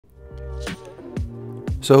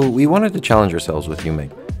So we wanted to challenge ourselves with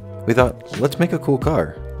uMake. We thought, let's make a cool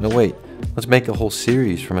car. No wait, let's make a whole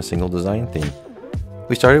series from a single design theme.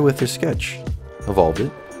 We started with this sketch, evolved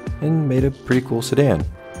it, and made a pretty cool sedan.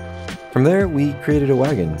 From there, we created a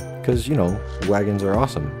wagon, because, you know, wagons are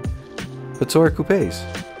awesome. But so are coupes.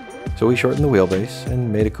 So we shortened the wheelbase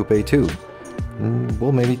and made a coupe too. And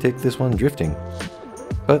we'll maybe take this one drifting.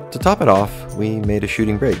 But to top it off, we made a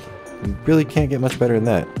shooting brake. You really can't get much better than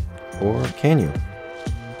that. Or can you?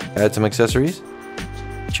 Add some accessories?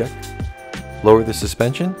 Check. Lower the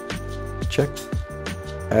suspension? Check.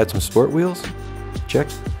 Add some sport wheels? Check.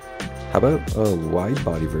 How about a wide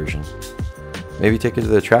body version? Maybe take it to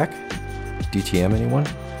the track? DTM anyone?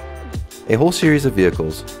 A whole series of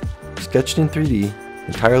vehicles, sketched in 3D,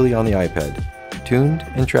 entirely on the iPad, tuned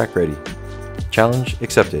and track ready. Challenge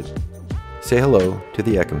accepted. Say hello to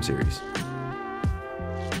the Ekam series.